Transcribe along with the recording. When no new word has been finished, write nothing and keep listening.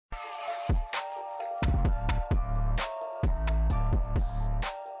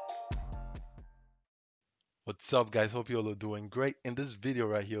What's up, guys? Hope you all are doing great. In this video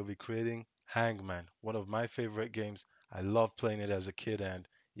right here, we'll be creating Hangman, one of my favorite games. I love playing it as a kid, and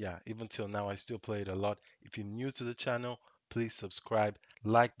yeah, even till now, I still play it a lot. If you're new to the channel, please subscribe,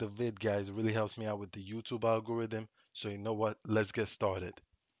 like the vid, guys. It really helps me out with the YouTube algorithm. So you know what? Let's get started.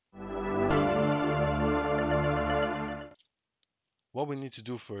 What we need to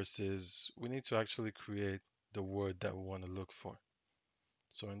do first is we need to actually create the word that we want to look for.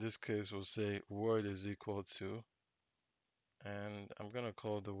 So in this case, we'll say word is equal to, and I'm gonna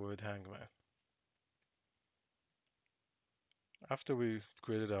call the word Hangman. After we've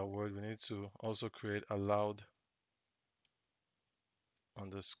created our word, we need to also create allowed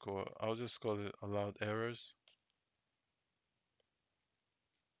underscore. I'll just call it allowed errors.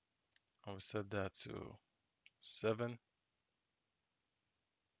 I will set that to 7.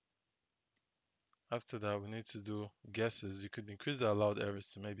 After that, we need to do guesses. You could increase the allowed errors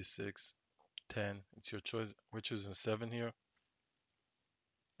to maybe 6, 10. It's your choice. We're choosing 7 here.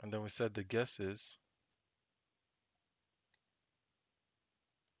 And then we set the guesses.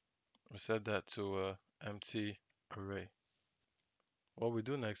 We set that to a empty array. What we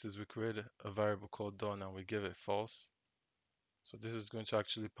do next is we create a variable called done and we give it false. So this is going to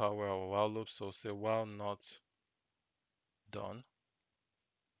actually power our while loop. So say while not done.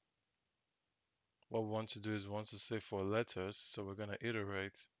 What we want to do is we want to say for letters, so we're going to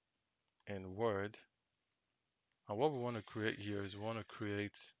iterate in Word. And what we want to create here is we want to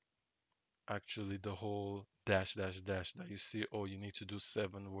create actually the whole dash dash dash that you see. Oh, you need to do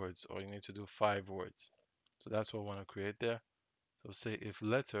 7 words or you need to do 5 words. So that's what we want to create there. So say if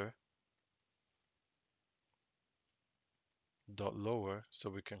letter dot lower, so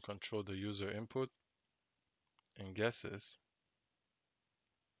we can control the user input and guesses.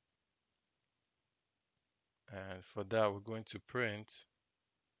 And for that, we're going to print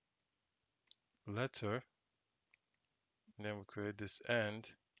letter. And then we create this end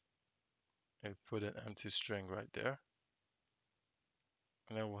and put an empty string right there.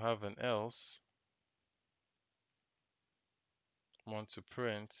 And then we'll have an else. Want to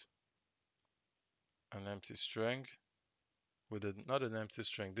print an empty string with not an empty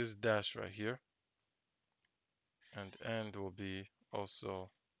string, this dash right here, and end will be also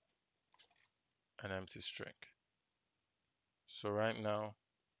an empty string. So right now,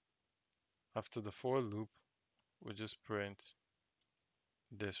 after the for loop, we just print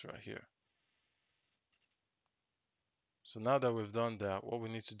this right here. So now that we've done that, what we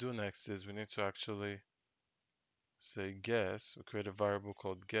need to do next is we need to actually say guess. We create a variable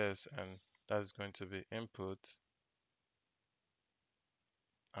called guess, and that is going to be input.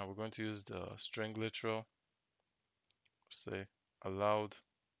 And we're going to use the string literal, say allowed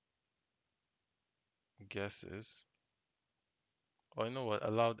guesses, or you know what,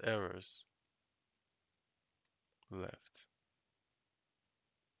 allowed errors left.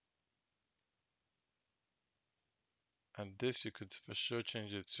 And this you could for sure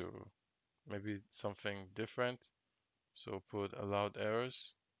change it to maybe something different. So put allowed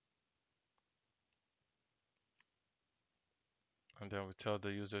errors, and then we tell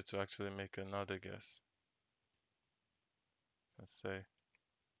the user to actually make another guess. Let's say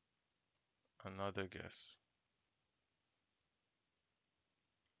another guess.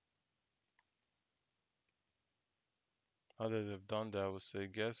 Now that they've done that, we'll say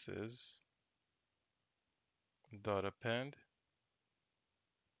guesses dot append.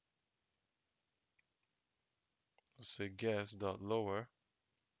 We'll say guess dot lower.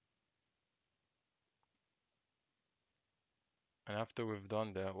 And after we've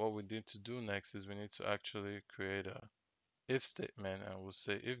done that, what we need to do next is we need to actually create a if statement, and we'll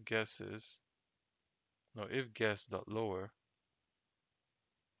say if guess dot lower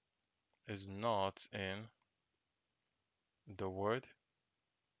is not in the word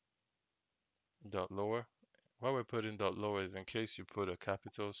dot lower. Why we put in dot lower is in case you put a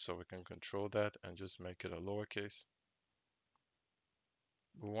capital, so we can control that and just make it a lowercase.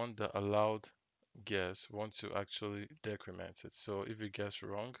 We want the allowed guess, we want to actually decrement it. So if you guess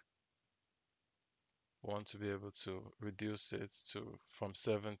wrong, we want to be able to reduce it to from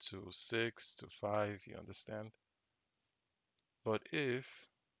 7 to 6 to 5, you understand? But if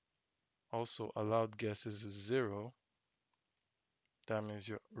also allowed guesses is 0, that means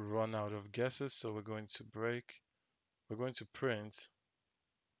you run out of guesses. So we're going to print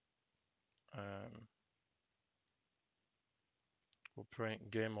um, we'll print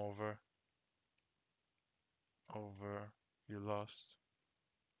game over, you lost.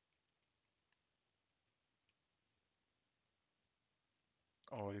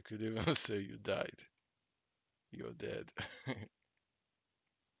 Or you could even say you died. You're dead.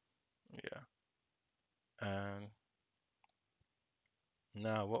 Yeah. And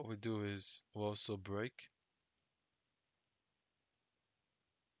now what we do is we also break.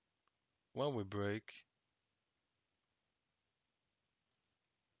 When we break,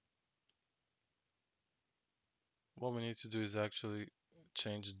 what we need to do is actually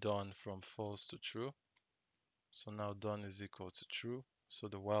change done from false to true. So now done is equal to true. So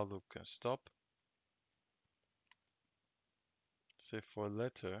the while loop can stop. Say for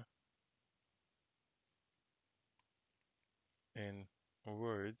letter in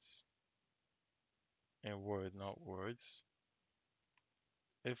words, in word, not words.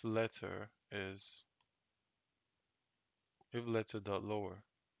 If letter is, if letter dot lower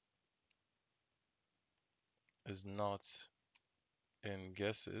is not in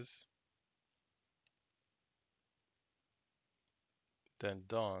guesses, then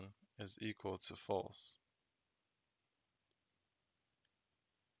done is equal to false.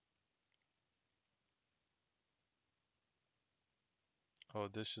 Oh,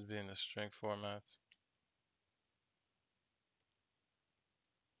 this should be in a string format.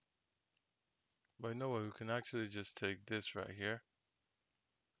 But you know what, we can actually just take this right here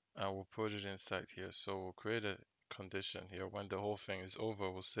and we'll put it inside here. So we'll create a condition here. When the whole thing is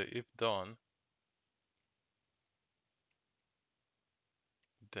over, we'll say if done,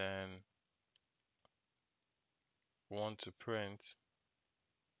 then want to print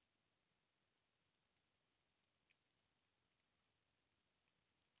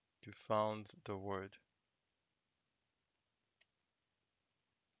you found the word.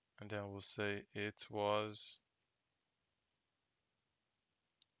 And then we'll say it was,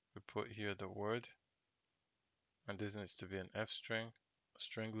 we put here the word, and this needs to be an F string, a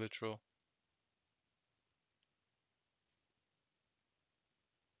string literal.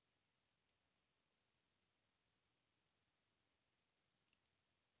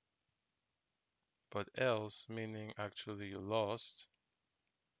 But else, meaning actually you lost,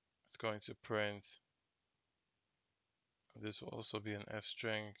 it's going to print, this will also be an F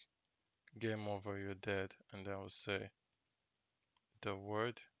string, game over, you're dead, and then we'll say the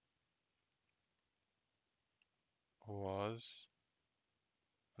word was,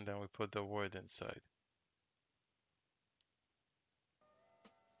 and then we put the word inside.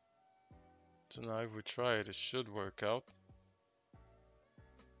 So now if we try it, it should work out.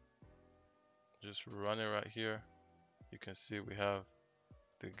 Just run it right here. You can see we have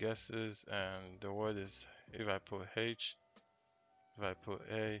the guesses and the word is, if I put H, if I put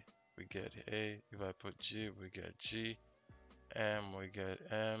A, we get A. If I put G, we get G. M, we get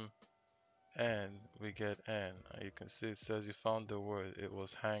M. N, we get N. And you can see it says you found the word. It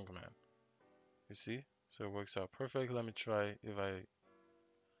was hangman. You see? So it works out perfect. Let me try if I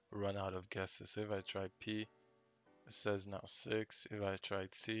run out of guesses. So if I try P, it says now 6. If I try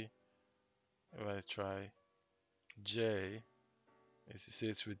T, if I try J, as you see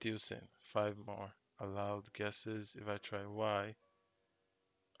it's reducing. 5 more allowed guesses. If I try Y,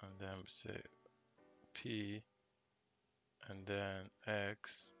 and then say P, and then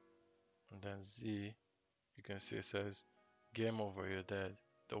X, and then Z, you can see it says game over, you're dead.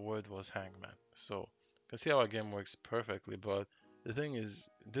 The word was hangman. So you can see how our game works perfectly, but the thing is,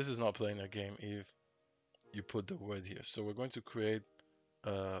 this is not playing a game if you put the word here. So we're going to create,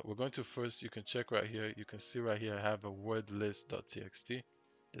 we're going to first, you can check right here, you can see right here I have a word list.txt.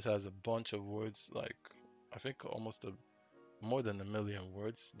 This has a bunch of words, like I think almost more than 1,000,000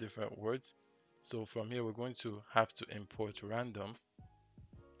 words, different words. So from here we're going to have to import random.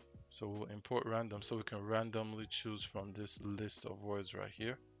 So we'll import random so we can randomly choose from this list of words right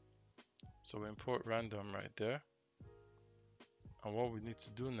here. So we import random right there. And what we need to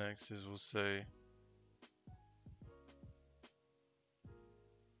do next is we'll say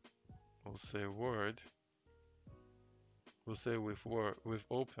word. We'll say with word with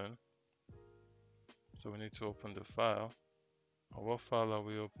open. So we need to open the file. And what file are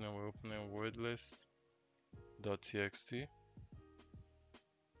we opening? We're opening word list.txt.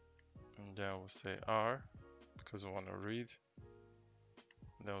 And then we'll say R because we want to read.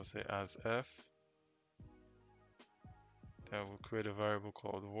 And then we'll say as F. Then we'll create a variable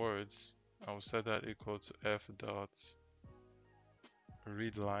called words. And we'll set that equal to f dot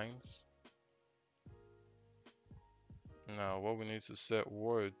read lines. Now what we need to set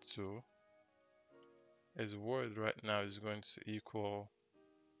word to is word right now is going to equal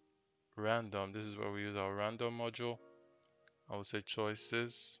random. This is where we use our random module. I will say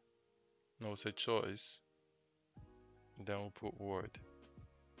choices. No, we'll say choice. And then we'll put words.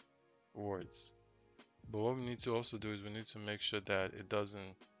 But what we need to also do is we need to make sure that it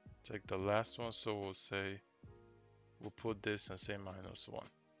doesn't take the last one. So we'll put this and say -1.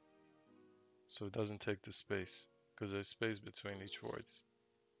 so it doesn't take the space because there's space between each words.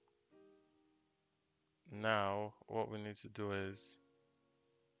 Now, what we need to do is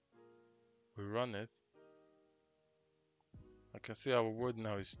we run it. I can see our word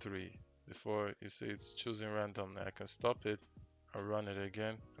now is 3. Before you see it's choosing randomly, I can stop it, I run it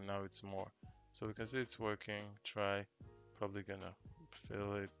again, and now it's more. So we can see it's working. Try. Probably gonna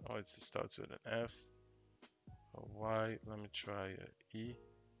fill it. Oh, it starts with an F. A Y. Let me try a E.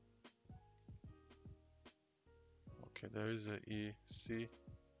 Okay, there is a E. C.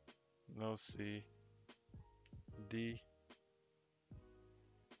 No C. D.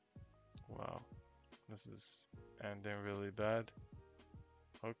 Wow, this is ending really bad.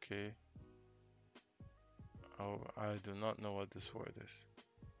 Okay. Oh, I do not know what this word is.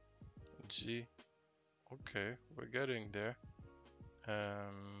 G. Okay, we're getting there.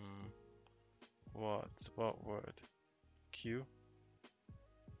 What? What word? Q.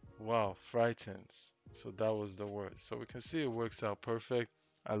 Wow, frightens. So that was the word. So we can see it works out perfect.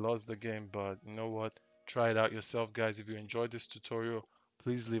 I lost the game, but you know what? Try it out yourself, guys. If you enjoyed this tutorial,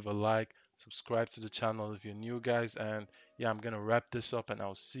 please leave a like, subscribe to the channel if you're new, guys. And yeah, I'm gonna wrap this up and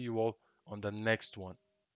I'll see you all on the next one.